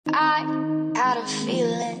I had a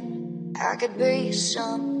feeling I could be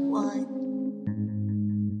someone.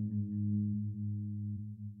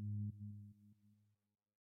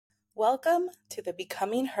 Welcome to the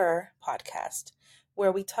Becoming Her podcast,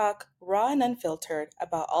 where we talk raw and unfiltered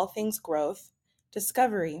about all things growth,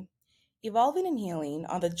 discovery, evolving and healing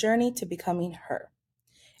on the journey to becoming her.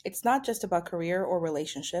 It's not just about career or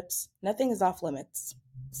relationships. Nothing is off limits.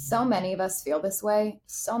 So many of us feel this way.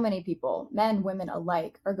 So many people, men, women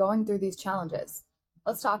alike, are going through these challenges.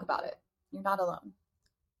 Let's talk about it. You're not alone.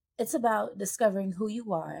 It's about discovering who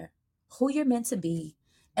you are, who you're meant to be,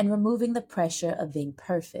 and removing the pressure of being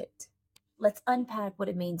perfect. Let's unpack what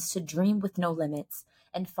it means to dream with no limits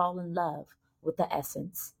and fall in love with the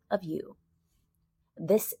essence of you.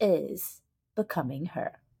 This is Becoming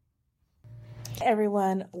Her. Hey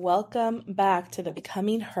everyone, welcome back to the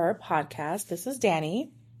Becoming Her podcast. This is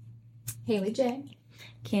Danny. Haley J.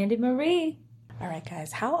 Candy Marie. All right,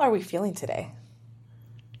 guys, how are we feeling today?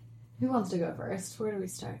 Who wants to go first? Where do we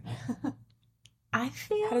start? I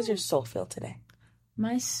feel... How does your soul feel today?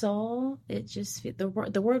 My soul, it just... The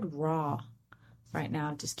word raw right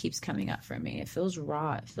now just keeps coming up for me. It feels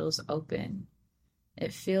raw. It feels open.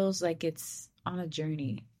 It feels like it's on a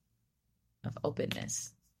journey of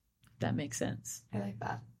openness. If that makes sense. I like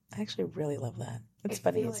that. I actually really love that. It's I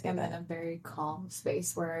funny feel to like say I'm that. in a very calm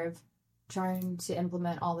space where I've trying to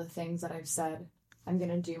implement all the things that I've said I'm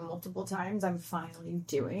going to do multiple times. I'm finally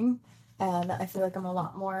doing. And I feel like I'm a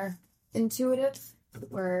lot more intuitive,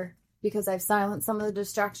 where because I've silenced some of the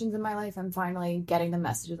distractions in my life, I'm finally getting the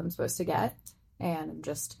messages I'm supposed to get. And I'm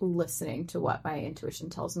just listening to what my intuition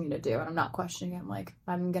tells me to do. And I'm not questioning it. I'm like,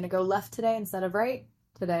 I'm going to go left today instead of right.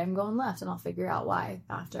 Today I'm going left, and I'll figure out why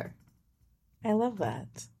after. I love that.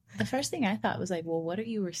 The first thing I thought was like, well, what are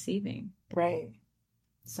you receiving? Right.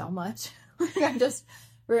 So much.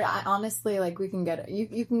 I honestly, like, we can get it.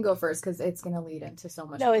 You can go first because it's going to lead into so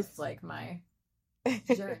much. No, it's like my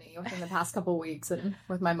journey within the past couple weeks and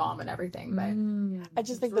with my mom and everything. But I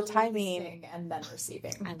just think the timing and then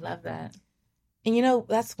receiving. I love that. And you know,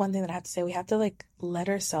 that's one thing that I have to say. We have to like let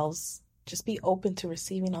ourselves just be open to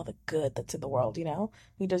receiving all the good that's in the world, you know?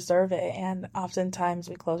 We deserve it. And oftentimes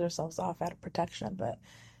we close ourselves off out of protection. But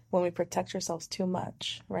when we protect ourselves too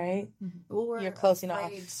much, right? Well, we're You're closing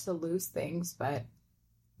afraid off to lose things, but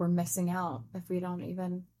we're missing out if we don't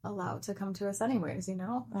even allow it to come to us anyways, you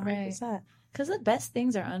know? 100%. Because the best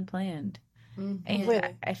things are unplanned. And Completely.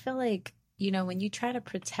 I feel like, you know, when you try to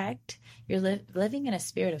protect, you're living in a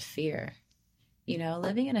spirit of fear. You know,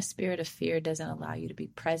 living in a spirit of fear doesn't allow you to be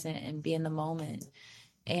present and be in the moment.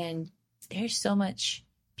 And there's so much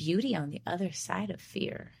beauty on the other side of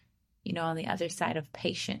fear, you know, on the other side of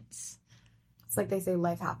patience. It's like they say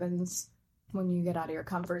life happens when you get out of your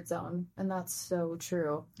comfort zone. And that's so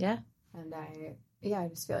true. Yeah. And I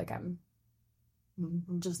just feel like I'm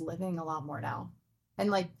just living a lot more now. And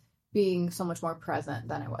like being so much more present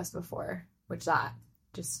than I was before, which that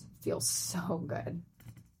just feels so good.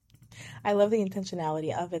 I love the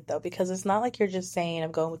intentionality of it though, because it's not like you're just saying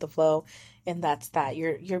I'm going with the flow and that's that.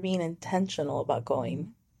 You're being intentional about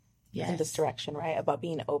going in this direction, right? About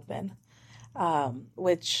being open.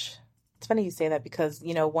 Which it's funny you say that because,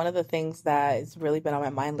 you know, one of the things that has really been on my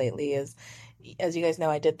mind lately is, as you guys know,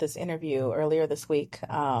 I did this interview earlier this week.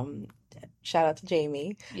 Shout out to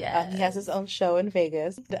Jamie. Yeah. He has his own show in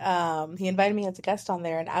Vegas. He invited me as a guest on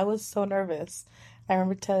there and I was so nervous. I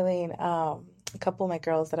remember telling a couple of my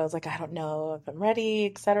girls that I was like, I don't know if I'm ready,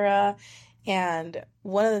 etc. And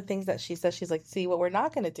one of the things that she says, she's like, see, what we're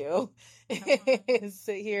not going to do is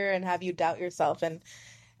sit here and have you doubt yourself. And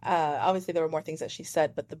obviously there were more things that she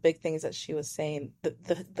said, but the big things that she was saying,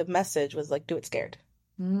 the message was like, do it scared,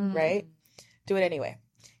 right? Do it anyway.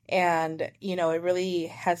 And, you know, it really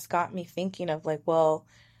has got me thinking of like, well,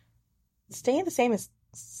 staying the same is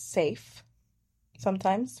safe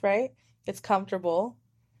sometimes, right? It's comfortable,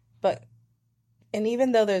 and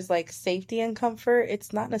even though there's like safety and comfort,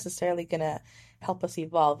 it's not necessarily going to help us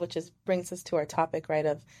evolve, which brings us to our topic, right,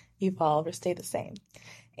 of evolve or stay the same.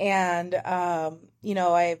 And, you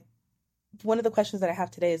know, one of the questions that I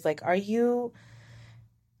have today is like, are you,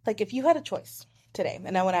 like, if you had a choice today,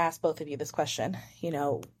 and I want to ask both of you this question, you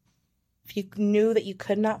know, if you knew that you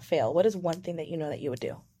could not fail, what is one thing that you know that you would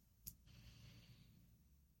do?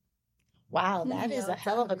 Wow, that is a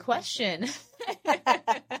hell of a question.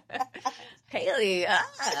 Haley,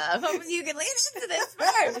 I'm hoping you can lean into this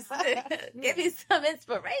first. Give me some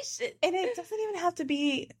inspiration. And it doesn't even have to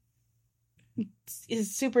be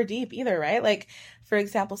super deep either, right? Like, for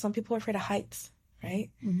example, some people are afraid of heights, right?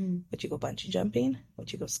 Mm-hmm. Would you go bungee jumping?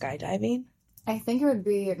 Would you go skydiving? I think it would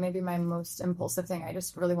be maybe my most impulsive thing. I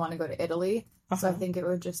just really want to go to Italy. So I think it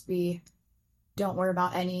would just be, don't worry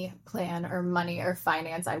about any plan or money or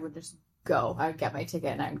finance. I would just go. I would get my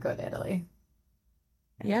ticket and I would go to Italy.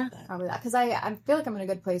 Yeah. Probably that. Because I feel like I'm in a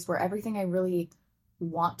good place where everything I really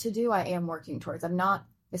want to do, I am working towards. I'm not,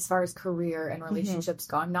 as far as career and relationships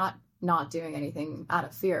go, I'm not doing anything out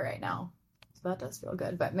of fear right now. So that does feel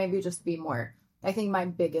good. But maybe just be more, I think my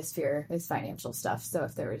biggest fear is financial stuff. So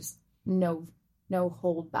if there was no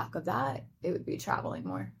hold back of that, it would be traveling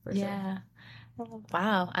more for sure. Yeah.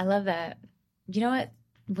 Wow. I love that. You know what?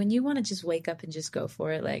 When you want to just wake up and just go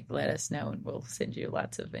for it, like, let us know and we'll send you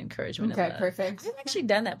lots of encouragement. Okay, and love. perfect. I've actually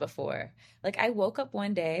done that before. Like, I woke up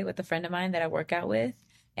one day with a friend of mine that I work out with,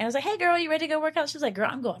 and I was like, hey, girl, you ready to go work out? She was like, girl,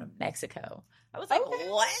 I'm going to Mexico. I was like,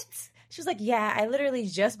 what? She was like, yeah, I literally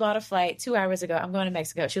just bought a flight 2 hours ago. I'm going to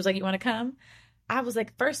Mexico. She was like, you want to come? I was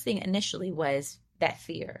like, first thing initially was that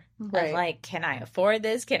fear of like, can I afford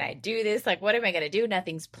this? Can I do this? Like, what am I going to do?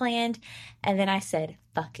 Nothing's planned. And then I said,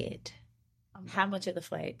 fuck it. How much are the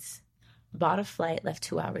flights? Bought a flight, left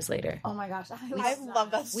 2 hours later. Oh my gosh. I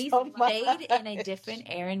love that We so much. stayed in a different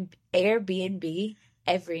Airbnb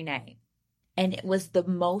every night. And it was the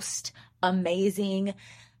most amazing,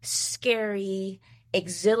 scary,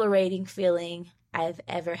 exhilarating feeling I've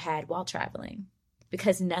ever had while traveling.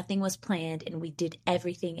 Because nothing was planned and we did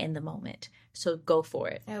everything in the moment. So go for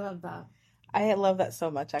it. I love that. I love that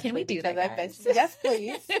so much, actually. Can we do because that, I've been- guys? Yes,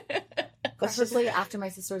 please. Preferably after my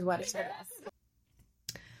sister's wedding.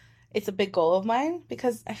 It's a big goal of mine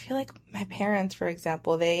because I feel like my parents, for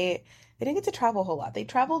example, they didn't get to travel a whole lot. They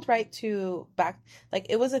traveled right to back, like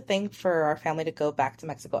it was a thing for our family to go back to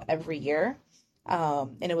Mexico every year.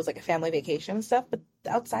 And it was like a family vacation and stuff. But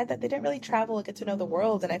outside that, they didn't really travel and get to know the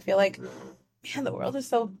world. And I feel like, man, the world is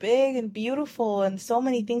so big and beautiful and so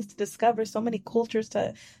many things to discover, so many cultures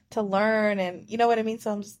to learn. And you know what I mean?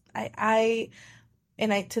 So I'm just,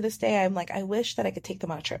 to this day, I'm like, I wish that I could take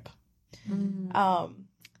them on a trip.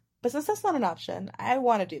 But since that's not an option, I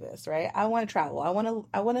want to do this, right? I want to travel. I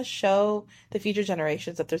want to show the future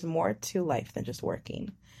generations that there's more to life than just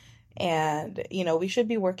working. And, you know, we should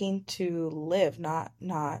be working to live, not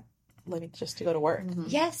living just to go to work.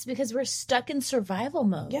 Yes, because we're stuck in survival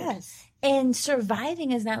mode. Yes. And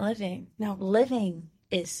surviving is not living. No. Living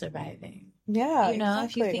is surviving. Yeah. You know,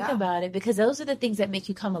 if you think about it, because those are the things that make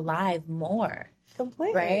you come alive more.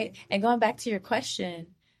 Completely. Right? And going back to your question,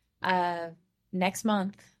 next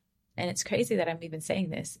month, and it's crazy that I'm even saying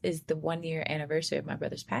this, is the 1 year anniversary of my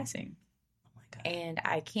brother's passing. Oh my God. And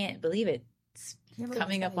I can't believe it's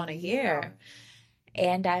coming up on a year.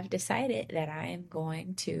 And I've decided that I am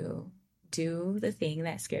going to do the thing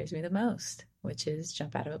that scares me the most, which is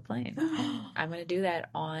jump out of a plane. I'm going to do that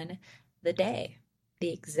on the day,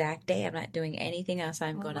 the exact day. I'm not doing anything else.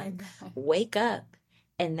 I'm going to wake up,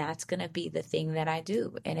 and that's going to be the thing that I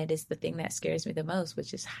do. And it is the thing that scares me the most,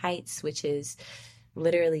 which is heights, which is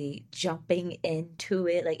literally jumping into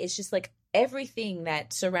it. Like, it's just like everything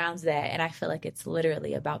that surrounds that. And I feel like it's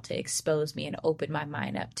literally about to expose me and open my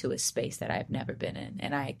mind up to a space that I've never been in.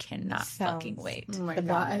 And I cannot fucking wait. Oh my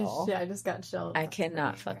phenomenal. gosh. Yeah, I just got chilled. I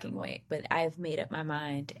cannot fucking wait. But I've made up my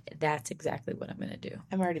mind. That's exactly what I'm going to do.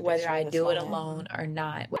 I'm already Whether I picturing this do it moment. alone or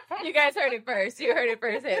not. You guys heard it first. You heard it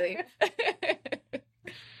first, Haley.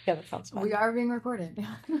 Yeah, that sounds fun. We are being recorded.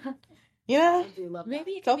 Yeah. I do love that.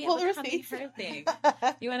 Maybe it Don't could be pull a the becoming receipts. her thing.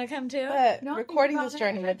 You want to come too? But Not recording thinking this about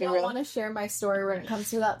journey it. would be I don't real. want to share my story when it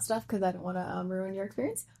comes to that stuff because I don't want to ruin your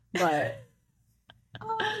experience. But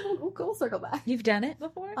we'll circle back. You've done it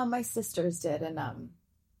before? My sisters did, and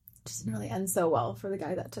just didn't really end so well for the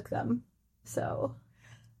guy that took them. So,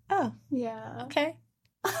 Oh, yeah. Okay.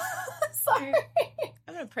 Sorry.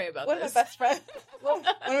 I'm going to pray about one of my this. best friends. One of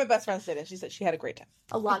my best friends did it. She said she had a great time.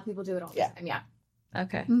 A lot of people do it all the Yeah. time. Yeah.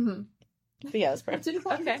 Okay. Mm-hmm. But yeah, it was perfect. Didn't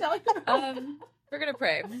want Okay. to tell you. We're going to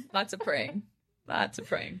pray. Lots of praying. Lots of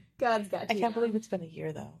praying. God's got I you. can't believe it's been a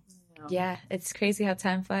year though. Yeah, it's crazy how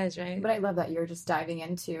time flies, right? But I love that you're just diving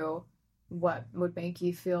into what would make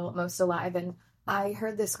you feel most alive. And I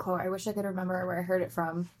heard this quote. I wish I could remember where I heard it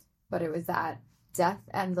from, but it was that death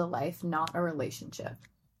ends a life, not a relationship.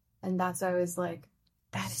 And that's why I was like,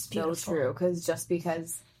 That is so beautiful. true.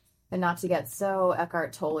 And not to get so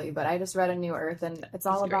Eckhart Tolle, but I just read A New Earth, and it's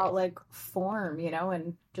all It's great. about like form, you know,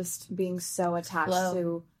 and just being so attached Flow.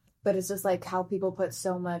 to. But it's just like how people put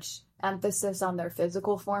so much emphasis on their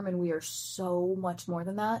physical form, and we are so much more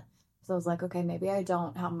than that. So I was like, okay, maybe I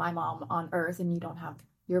don't have my mom on Earth, and you don't have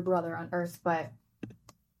your brother on Earth, but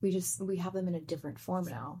we have them in a different form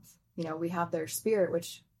now. You know, we have their spirit,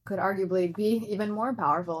 which could arguably be even more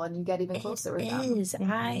powerful, and you get even closer with them. It is.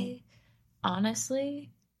 I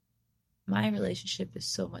honestly, my relationship is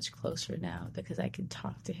so much closer now because I can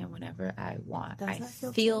talk to him whenever I want. That's I how I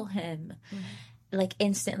feel feel too. him like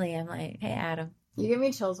instantly. I'm like, hey, Adam. You give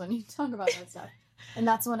me chills when you talk about that stuff. And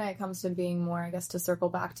that's when it comes to being more, I guess, to circle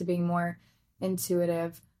back to being more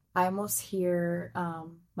intuitive. I almost hear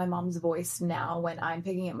my mom's voice now when I'm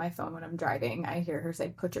picking up my phone when I'm driving. I hear her say,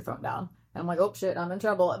 put your phone down. And I'm like, oh shit, I'm in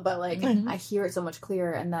trouble. But like, I hear it so much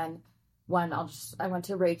clearer. And then when I went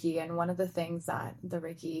to Reiki, and one of the things that the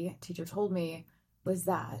Reiki teacher told me was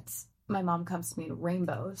that my mom comes to me in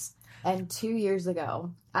rainbows. And 2 years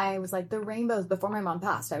ago, I was like, the rainbows, before my mom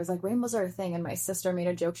passed, I was like, rainbows are a thing. And my sister made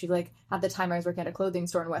a joke. She's like, at the time I was working at a clothing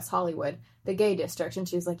store in West Hollywood, the gay district. And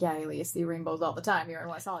she was like, yeah, Haley, you see rainbows all the time. You're in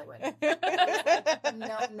West Hollywood.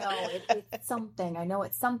 It's something. I know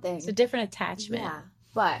it's something. It's a different attachment. Yeah.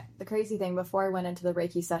 But the crazy thing, before I went into the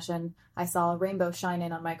Reiki session, I saw a rainbow shine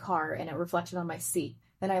in on my car and it reflected on my seat.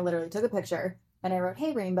 And I literally took a picture and I wrote,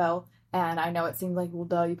 hey, rainbow. And I know it seemed like, well,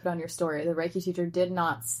 duh, you put on your story. The Reiki teacher did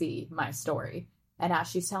not see my story. And as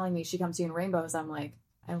she's telling me she comes to you in rainbows, I'm like,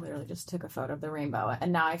 I literally just took a photo of the rainbow.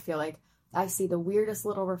 And now I feel like I see the weirdest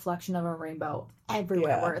little reflection of a rainbow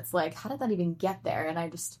everywhere where it's like, how did that even get there? And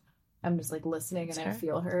I'm just like listening and I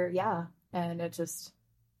feel her. Yeah. And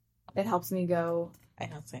it helps me go. I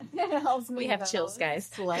know, same. It helps me. We have go chills, guys.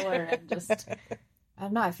 slower and just, I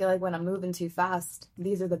don't know. I feel like when I'm moving too fast,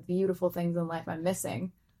 these are the beautiful things in life I'm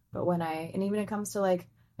missing. But and even it comes to like,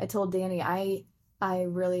 I told Danny, I've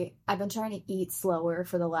been trying to eat slower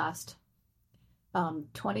for the last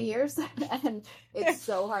 20 years and it's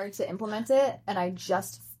so hard to implement it. And I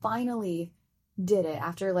just finally did it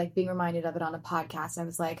after like being reminded of it on a podcast. I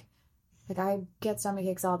was like I get stomach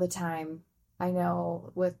aches all the time. I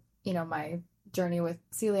know with, my journey with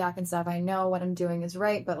celiac and stuff, I know what I'm doing is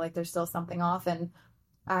right, but like there's still something off, and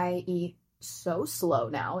I eat so slow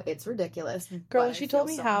now. It's ridiculous. Girl, but she I feel told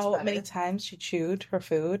me so how much better. many times she chewed her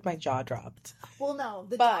food. My jaw dropped. Well, no,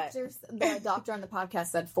 the But- doctor on the podcast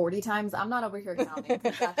said 40 times. I'm not over here counting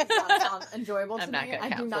because that does not sound enjoyable to I'm me. not going to I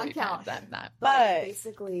count. do not 40 count. times. I'm not. But-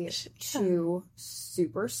 basically, chew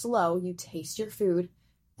super slow. You taste your food,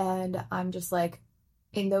 and I'm just like,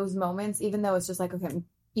 in those moments, even though it's just like, okay, I'm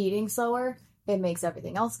eating slower, it makes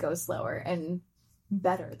everything else go slower and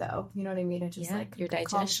better, though. You know what I mean? It just like your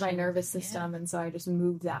calms digestion. my nervous system, and so I just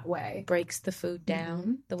moved that way. Breaks the food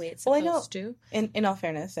down the way it's Well, I supposed know- to. In all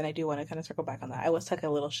fairness, and I do want to kind of circle back on that, I was taking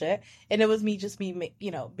a little shit, and it was me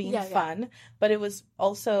being fun, but it was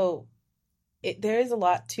also there is a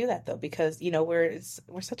lot to that though, because we're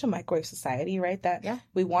such a microwave society, right? That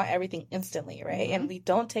we want everything instantly, right? And we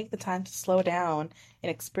don't take the time to slow down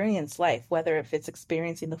and experience life, whether if it's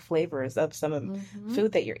experiencing the flavors of some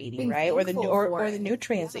food that you're eating, Being right, or the thankful or for the it.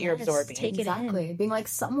 nutrients that you're Yes, absorbing. take it Exactly. in. Being like,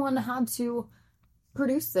 someone had to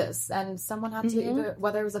produce this, and someone had to, either,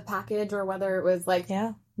 whether it was a package or whether it was like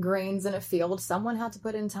grains in a field, someone had to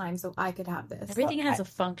put in time so I could have this. Everything has a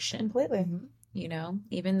function. Completely.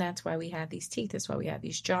 Even that's why we have these teeth. That's why we have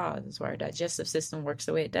these jaws. That's why our digestive system works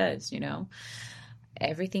the way it does.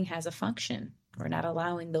 Everything has a function. We're not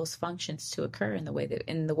allowing those functions to occur in the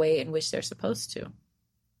way in which they're supposed to.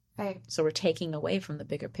 Right. So we're taking away from the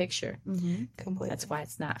bigger picture. Completely. That's why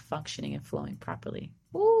it's not functioning and flowing properly.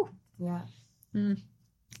 Ooh. Yeah.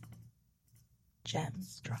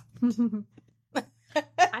 Gems drop.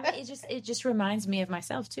 It just reminds me of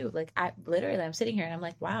myself too. Like I'm sitting here and I'm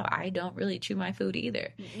like, wow, I don't really chew my food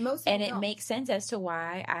either. And it makes sense as to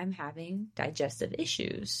why I'm having digestive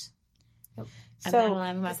issues. I'm not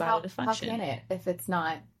allowing my body to function. How can it if it's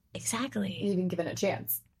not Exactly. even given a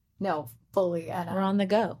chance? No, fully. And We're on the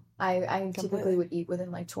go. I typically would eat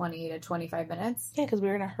within like 20 to 25 minutes. Yeah, because we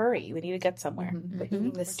were in a hurry. We need to get somewhere. But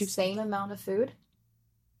eating the same amount of food,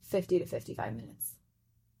 50 to 55 minutes.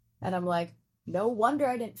 And I'm like, no wonder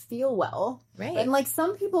I didn't feel well. Right. And like,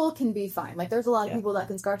 some people can be fine. Like, there's a lot of people that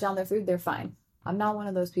can scarf down their food. They're fine. I'm not one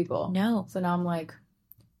of those people. No. So now I'm like,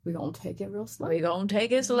 we're going to take it real slow. We're going to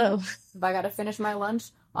take it slow. If I got to finish my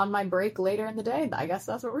lunch on my break later in the day, I guess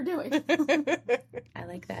that's what we're doing. I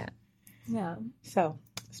like that. Yeah. So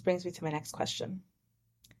this brings me to my next question.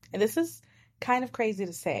 And this is kind of crazy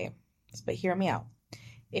to say, but hear me out.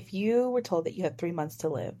 If you were told that you had 3 months to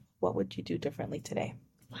live, what would you do differently today?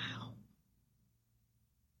 Wow.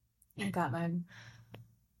 I got mine.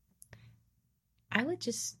 I would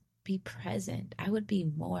just be present. I would be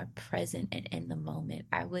more present and in the moment.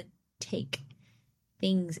 I would take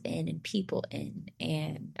things in and people in,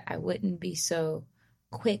 and I wouldn't be so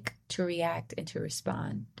quick to react and to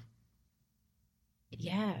respond.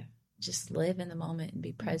 Yeah, just live in the moment and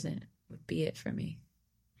be present would be it for me.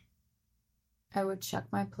 I would chuck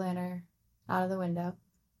my planner out of the window,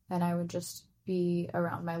 and I would just be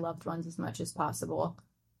around my loved ones as much as possible.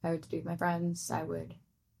 I would be with my friends. I would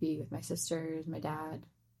be with my sisters, my dad,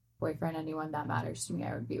 boyfriend, anyone that matters to me.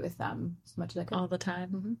 I would be with them as much as I could. All the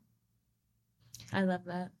time. Mhm. I love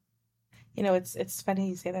that. You know, it's funny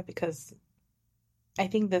you say that because I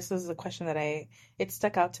think this is a question that it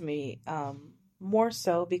stuck out to me more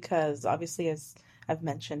so because obviously, as I've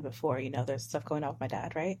mentioned before, you know, there's stuff going on with my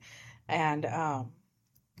dad, right? And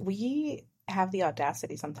we have the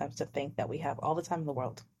audacity sometimes to think that we have all the time in the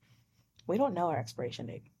world. We don't know our expiration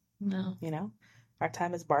date, No. you know? Our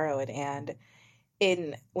time is borrowed, and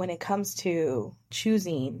when it comes to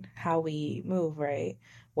choosing how we move, right?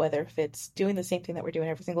 Whether if it's doing the same thing that we're doing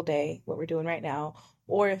every single day, what we're doing right now,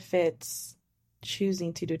 or if it's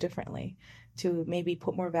choosing to do differently, to maybe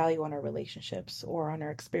put more value on our relationships or on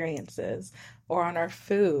our experiences or on our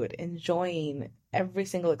food, enjoying every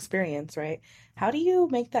single experience, right? How do you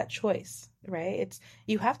make that choice, right?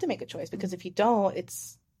 You have to make a choice, because if you don't,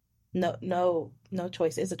 it's no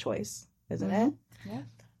choice is a choice, isn't it? Yeah.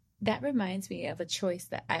 That reminds me of a choice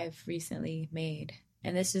that I've recently made.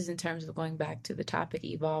 And this is in terms of going back to the topic,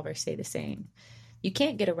 evolve or stay the same. You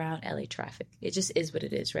can't get around LA traffic. It just is what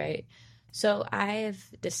it is, right? So I've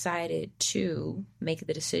decided to make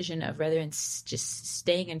the decision of, rather than just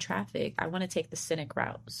staying in traffic, I want to take the scenic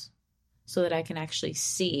routes so that I can actually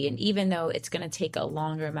see. And even though it's going to take a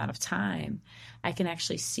longer amount of time, I can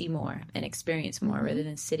actually see more and experience more rather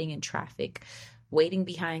than sitting in traffic, waiting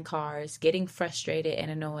behind cars, getting frustrated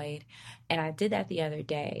and annoyed. And I did that the other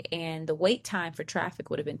day. And the wait time for traffic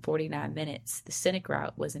would have been 49 minutes. The scenic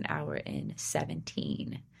route was an hour and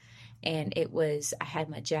 17. And I had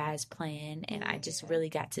my jazz playing, and I just really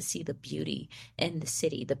got to see the beauty in the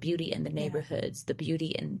city, the beauty in the neighborhoods, the beauty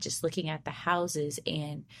in just looking at the houses.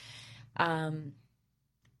 And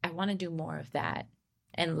I want to do more of that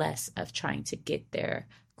and less of trying to get there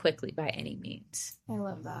quickly by any means. I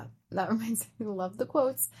love that. That reminds me, I love the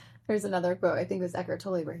quotes. There's another quote, I think it was Eckhart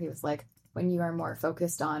Tolle, where he was like, when you are more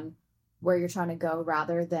focused on where you're trying to go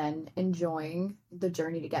rather than enjoying the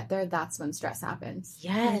journey to get there, that's when stress happens.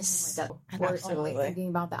 Yes. Like that. We're Absolutely. only thinking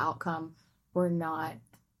about the outcome. We're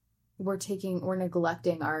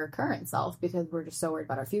neglecting our current self because we're just so worried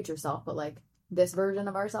about our future self. But like, this version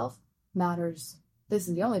of ourself matters. This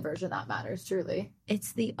is the only version that matters, truly.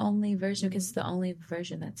 It's the only version because it's the only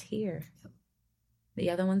version that's here.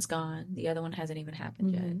 The other one's gone. The other one hasn't even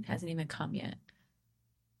happened yet. It hasn't even come yet.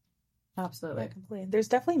 Absolutely. Yeah, completely. There's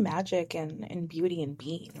definitely magic and beauty in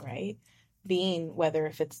being, right? Being, whether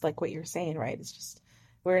if it's like what you're saying, right? It's just,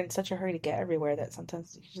 we're in such a hurry to get everywhere that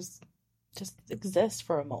sometimes you just exist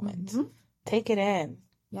for a moment. Take it in.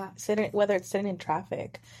 Yeah. Whether it's sitting in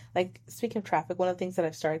traffic. Like, speaking of traffic, one of the things that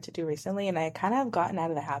I've started to do recently, and I kind of have gotten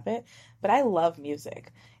out of the habit, but I love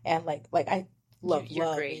music. And like I love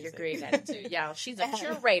music. You're great at it too. Yeah, she's a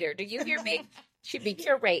curator. Do you hear me? She'd be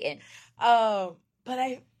curating.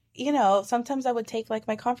 But sometimes I would take like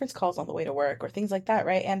my conference calls on the way to work or things like that,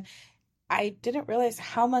 right? And I didn't realize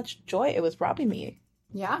how much joy it was robbing me.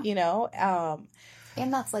 Yeah.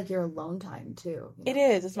 And that's like your alone time too. It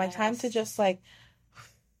is. It's my time to just like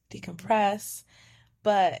decompress.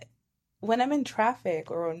 But when I'm in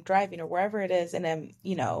traffic or I'm driving or wherever it is, and I'm,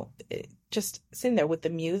 just sitting there with the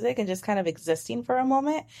music and just kind of existing for a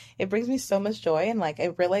moment, it brings me so much joy. And like,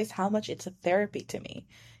 I realize how much it's a therapy to me.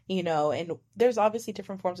 And there's obviously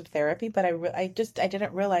different forms of therapy, but I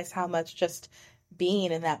didn't realize how much just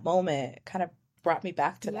being in that moment kind of brought me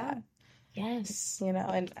back to that. Yes.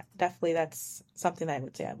 And definitely that's something that I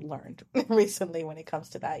would say I've learned recently when it comes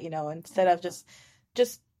to that, instead of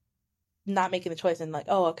just not making the choice and like,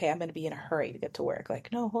 oh, okay, I'm going to be in a hurry to get to work.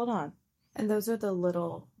 Like, no, hold on. And those are the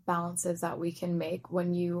little balances that we can make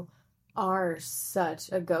when you are such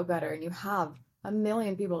a go-getter and you have a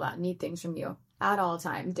million people that need things from you at all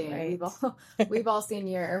times. Dan, Right. we've all seen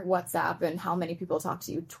your WhatsApp and how many people talk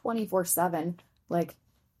to you 24/7. Like,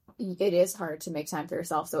 it is hard to make time for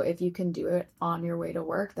yourself. So if you can do it on your way to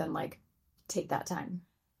work, then like, take that time.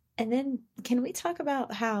 And then can we talk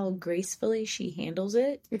about how gracefully she handles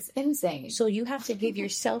it? It's insane. So you have to give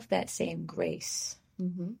yourself that same grace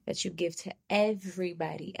Mm-hmm. that you give to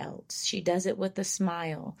everybody else. She does it with a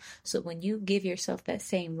smile. So when you give yourself that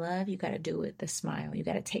same love, you got to do it with a smile. You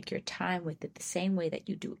got to take your time with it the same way that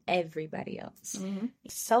you do everybody else. Mm-hmm.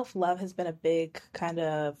 Self-love has been a big kind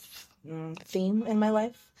of theme in my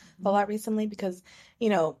life a lot recently because,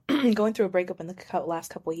 going through a breakup in the last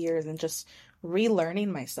couple of years and just relearning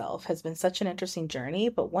myself has been such an interesting journey.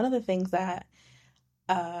 But one of the things that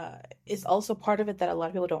is also part of it that a lot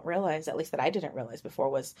of people don't realize, at least that I didn't realize before,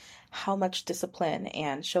 was how much discipline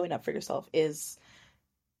and showing up for yourself is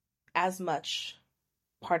as much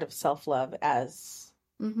part of self-love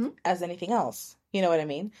Mm-hmm. as anything else. You know what I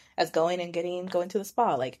mean? As going to the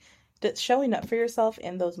spa, like showing up for yourself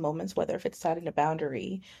in those moments, whether if it's setting a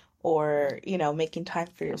boundary or, making time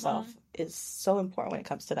for yourself is so important when it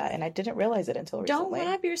comes to that. And I didn't realize it until Don't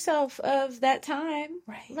recently. rob yourself of that time.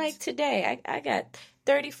 Right. Like today, I got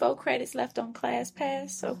 34 credits left on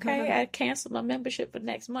ClassPass. Okay. I canceled my membership for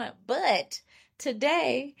next month. But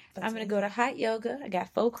today, That's I'm going to go to hot yoga. I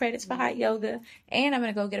got 4 credits for hot yoga. And I'm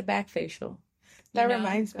going to go get a back facial. That You know,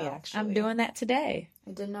 reminds me, actually. I'm doing that today.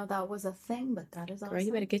 I didn't know that was a thing, but that is awesome. Girl,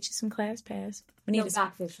 you better get you some ClassPass. We No, need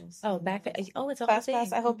back facials. Oh, back. Oh, it's a whole thing.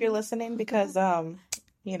 ClassPass, I hope you're listening because,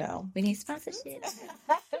 We need sponsorship.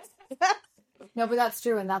 No, but that's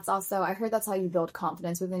true. And that's also, I heard that's how you build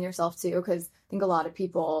confidence within yourself too. Because I think a lot of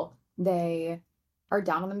people, they are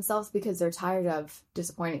down on themselves because they're tired of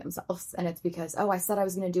disappointing themselves. And it's because, oh, I said I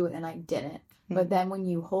was going to do it and I didn't. But then when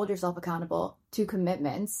you hold yourself accountable to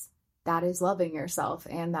commitments, that is loving yourself.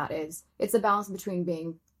 And it's a balance between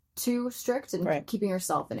being too strict and Right. keeping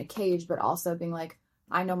yourself in a cage, but also being like,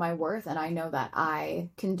 I know my worth and I know that I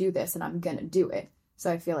can do this and I'm going to do it. So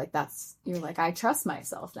I feel like you're like, I trust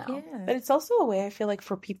myself now. Yeah. But it's also a way, I feel like,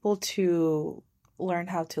 for people to learn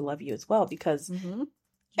how to love you as well, because Mm-hmm.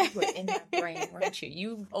 You were in that brain, weren't you?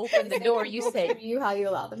 You opened the door. You said, how you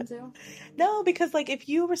allow them to. no, because like if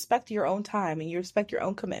you respect your own time and you respect your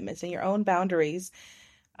own commitments and your own boundaries,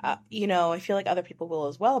 I feel like other people will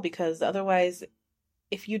as well, because otherwise,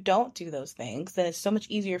 if you don't do those things, then it's so much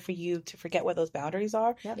easier for you to forget what those boundaries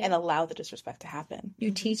are Yep. and allow the disrespect to happen.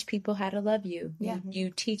 you teach people how to love you. Yeah. You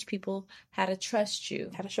teach people how to trust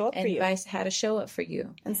you. How to show up for And you. vice how to show up for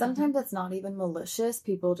you. And sometimes it's not even malicious.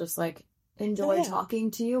 People just like enjoy Yeah.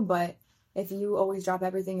 talking to you. But if you always drop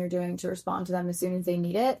everything you're doing to respond to them as soon as they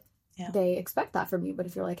need it, Yeah. they expect that from you. But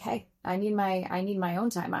if you're like, hey, I need my own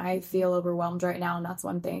time. I feel overwhelmed right now. And that's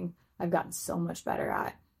one thing I've gotten so much better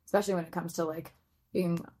at, especially when it comes to like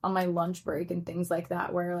being on my lunch break and things like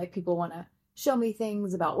that, where like people want to show me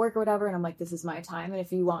things about work or whatever. And I'm like, this is my time. And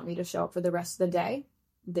if you want me to show up for the rest of the day,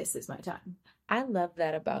 this is my time. I love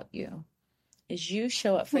that about you. Is you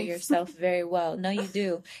show up for yourself very well. No, you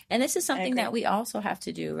do. And this is something agree. that we also have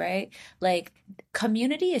to do, right? Like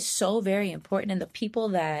community is so very important. And the people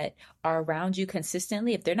that are around you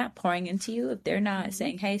consistently, if they're not pouring into you, if they're not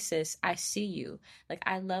saying, hey, sis, I see you. Like,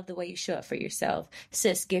 I love the way you show up for yourself.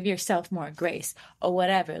 Sis, give yourself more grace or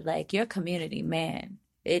whatever. Like your community, man,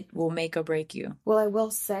 it will make or break you. Well, I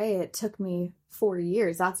will say it took me 4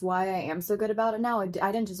 years. That's why I am so good about it now. I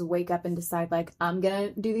didn't just wake up and decide, like, I'm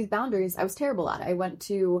going to do these boundaries. I was terrible at it. I went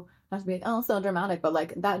to, not to be, oh, so dramatic, but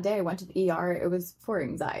like that day I went to the ER. It was for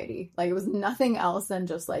anxiety. Like, it was nothing else than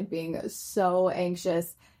just like being so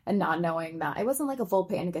anxious and not knowing that it wasn't like a full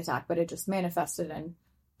panic attack, but it just manifested in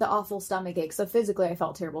the awful stomach ache. So physically, I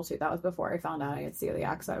felt terrible too. That was before I found out I had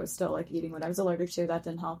celiac. So I was still like eating what I was allergic to. That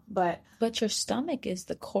didn't help. But your stomach is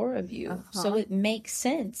the core of you. So Uh-huh. it makes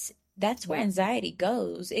sense. That's where anxiety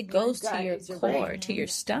goes. It goes to your guts, your core, brain. to your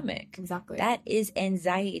stomach. exactly. That is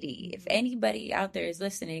anxiety. If anybody out there is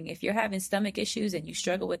listening, if you're having stomach issues and you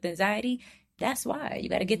struggle with anxiety, that's why. You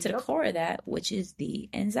got to get to the Yep. core of that, which is the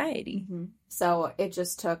anxiety. Mhm. So it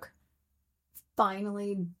just took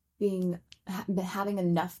finally having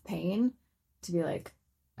enough pain to be like,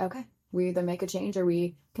 okay, we either make a change or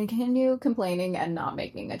we continue complaining and not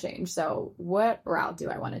making a change. So what route do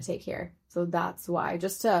I want to take here? So that's why,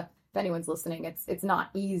 just to, if anyone's listening, it's not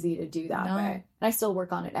easy to do that No. way. And I still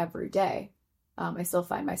work on it every day. I still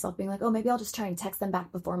find myself being like, oh, maybe I'll just try and text them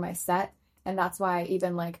back before my set. And that's why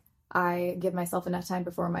even like I give myself enough time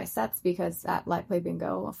before my sets, because at Light Play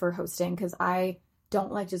Bingo for hosting, because I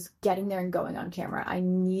don't like just getting there and going on camera. I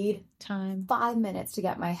need Time. 5 minutes to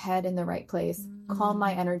get my head in the right place, calm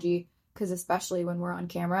my energy, because especially when we're on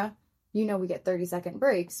camera, we get 30-second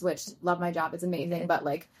breaks, which love my job, it's amazing, but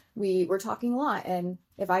like we're talking a lot, and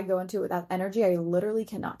if I go into it with that energy, I literally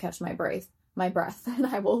cannot catch my breath, and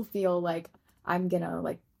I will feel like I'm gonna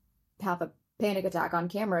like have a panic attack on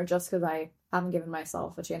camera just because I haven't given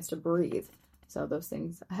myself a chance to breathe. So those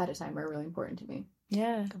things ahead of time are really important to me.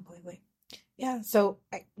 Yeah. Completely. Yeah. So,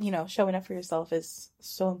 showing up for yourself is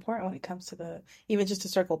so important when it comes to even just to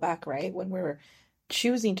circle back, right? When we're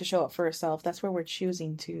choosing to show up for ourselves, that's where we're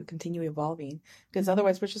choosing to continue evolving. Because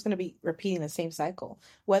otherwise, we're just going to be repeating the same cycle.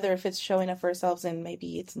 Whether if it's showing up for ourselves and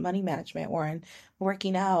maybe it's money management or in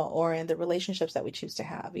working out or in the relationships that we choose to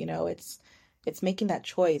have, it's making that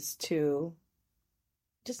choice to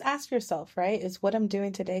just ask yourself, right? Is what I'm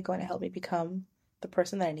doing today going to help me become the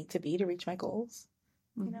person that I need to be to reach my goals?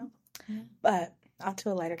 Yeah. But onto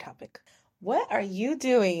a lighter topic. What are you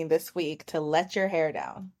doing this week to let your hair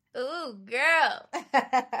down? Ooh, girl.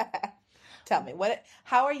 Tell me,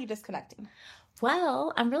 how are you disconnecting?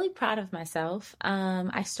 Well, I'm really proud of myself.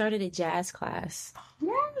 I started a jazz class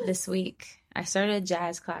this week. I started a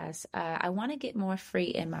jazz class. I want to get more free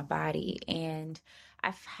in my body, and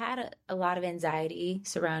I've had a lot of anxiety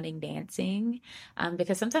surrounding dancing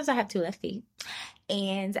because sometimes I have two left feet,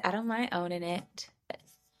 and I don't mind owning it.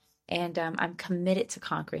 And I'm committed to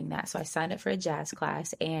conquering that. So I signed up for a jazz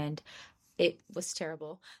class, and it was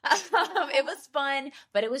terrible. It was fun,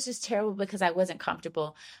 but it was just terrible because I wasn't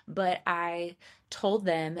comfortable. But I told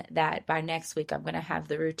them that by next week I'm going to have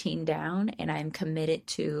the routine down, and I'm committed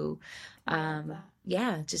to,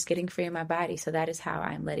 just getting free in my body. So that is how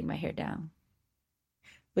I'm letting my hair down.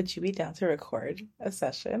 Would you be down to record a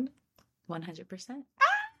session? 100%.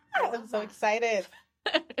 I'm so excited.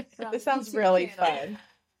 This sounds really fun.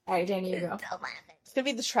 All right, Janie, you go. It's going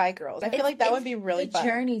to be the Try Girls. I feel like that would be really fun.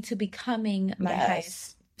 Journey to becoming my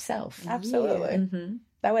highest self. Absolutely. Mm-hmm.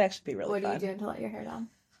 That would actually be really fun. What are you doing to let your hair down?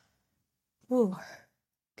 Ooh.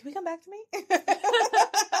 Can we come back to me?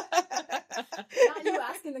 Not you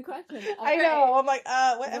asking the question. I know. I'm like,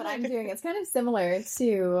 what I'm doing? It's kind of similar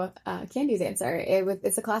to Candy's answer.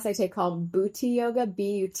 It's a class I take called Booty Yoga,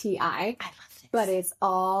 Buti. I love this. But it's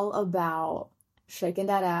all about shaking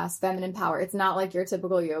that ass, feminine power. It's not like your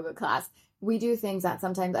typical yoga class. We do things that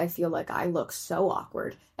sometimes I feel like I look so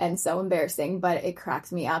awkward and so embarrassing, but it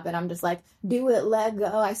cracks me up. And I'm just like, do it, let go.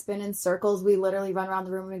 I spin in circles. We literally run around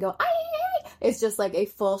the room and go, ay. It's just like a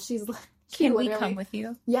full, Can we come with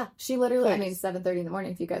you? Yeah, she literally, 7:30 in the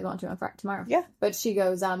morning if you guys want to on Friday, tomorrow. Yeah. But she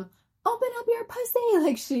goes, open up your pussy.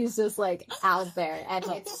 Like, she's just like out there, and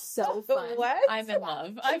it's so fun. What? I'm in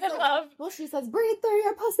love. I'm in love. Well, she says, breathe through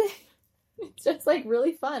your pussy. It's just like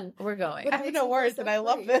really fun. We're going. I have no words, and I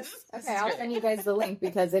love this. Okay, I'll send you guys the link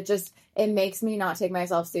because it makes me not take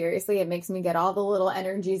myself seriously. It makes me get all the little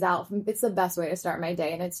energies out. It's the best way to start my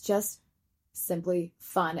day, and it's just simply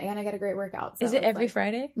fun. And I get a great workout. So is it every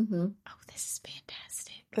Friday? Mm-hmm. Oh, this is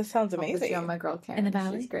fantastic. This sounds I'll put amazing. you on my girl Karen. In the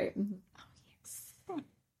Valley? She's great. Mm-hmm. Oh, yes.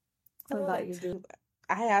 What about you, Drew?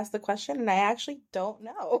 I asked the question, and I actually don't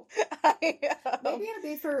know. Maybe it'll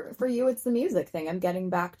be for you. It's the music thing. I'm getting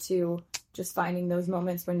back to just finding those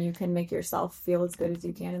moments when you can make yourself feel as good as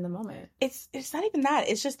you can in the moment. It's not even that.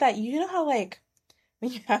 It's just that you know how like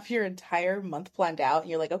when you have your entire month planned out, and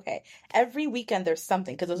you're like, okay, every weekend there's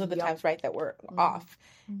something because those are the times, right, that we're off.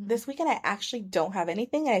 Mm-hmm. This weekend I actually don't have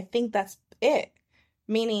anything, and I think that's it.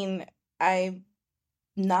 Meaning I'm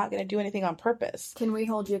not gonna do anything on purpose. Can we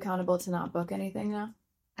hold you accountable to not book anything now?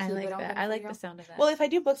 I Keep like it open that. for I like you? the sound of that. Well, if I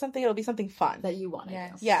do book something, it'll be something fun. That you want to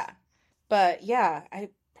Yes. do. Yeah. But yeah, I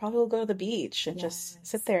probably will go to the beach and just Yes.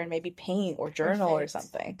 sit there and maybe paint or journal or Perfect.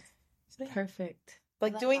 something. So, yeah. Perfect.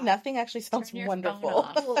 Like love doing that. nothing actually sounds Turn your wonderful. phone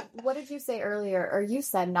off. Well, what did you say earlier? Or you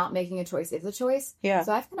said not making a choice is a choice. Yeah.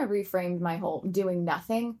 So I've kind of reframed my whole doing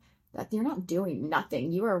nothing. That you're not doing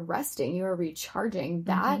nothing. You are resting. You are recharging.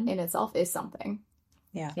 That Mhm. in itself is something.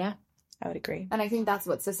 I would agree. And I think that's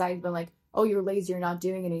what society's been like. Oh, you're lazy. You're not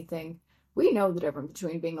doing anything. We know the difference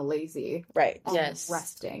between being lazy Right. and Yes.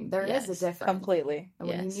 resting. There is Yes. a difference. Completely. And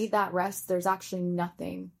when Yes. you need that rest, there's actually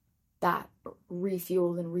nothing that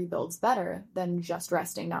refuels and rebuilds better than just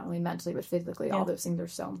resting, not only mentally, but physically. Yeah. All those things are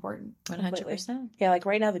so important. 100%. Yeah, like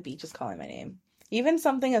right now the beach is calling my name. Even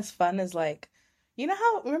something as fun as like, remember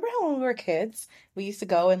how when we were kids, we used to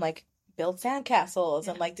go and like build sandcastles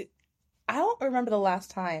and like, I don't remember the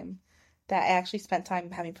last time that I actually spent time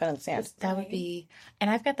having fun in the sand. That would be, and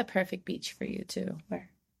I've got the perfect beach for you too. Where?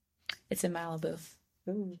 It's in Malibu.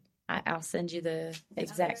 Ooh. I'll send you the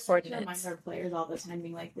exact Remind coordinates. our players all the time,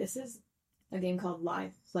 being like, "This is a game called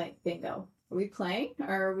Live Play Bingo. Are we playing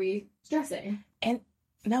or are we stressing?"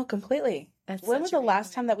 No, completely. That's When such was a the great last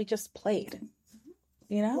point. time that we just played?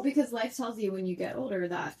 You know? Well, because life tells you when you get older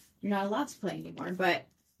that you're not allowed to play anymore. But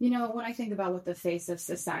when I think about what the face of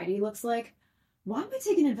society looks like, why am I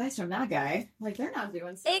taking advice from that guy? Like, they're not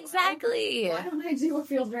doing so well. Exactly. Why don't I do what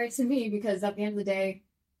feels right to me? Because at the end of the day,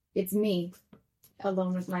 it's me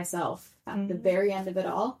alone with myself at the very end of it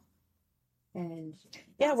all. And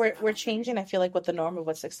Yeah, we're changing, I feel like, what the norm of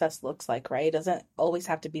what success looks like, right? It doesn't always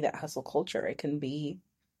have to be that hustle culture. It can be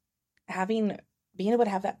being able to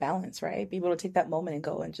have that balance, right? Be able to take that moment and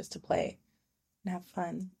go and just to play and have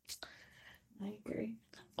fun. I agree.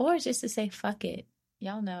 Or just to say, fuck it.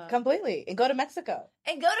 Y'all know. Completely. And go to Mexico.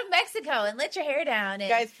 And go to Mexico and let your hair down. And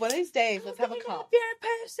Guys, one of these days, let's have a open call. up your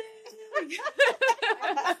person.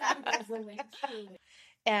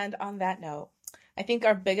 And on that note, I think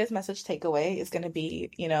our biggest message takeaway is going to be,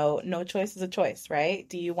 no choice is a choice, right?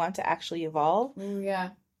 Do you want to actually evolve Oh, yeah.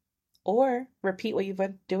 or repeat what you've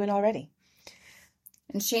been doing already?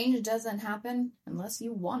 And change doesn't happen unless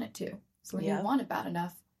you want it to. So when Yeah. you want it bad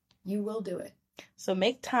enough, you will do it. So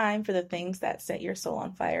make time for the things that set your soul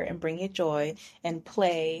on fire and bring you joy and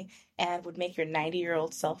play and would make your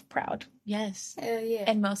 90-year-old self proud. Yes. Hell yeah.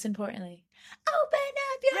 And most importantly, open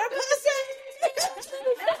up your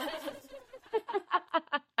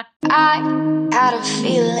I had a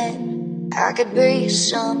feeling I could be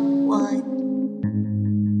someone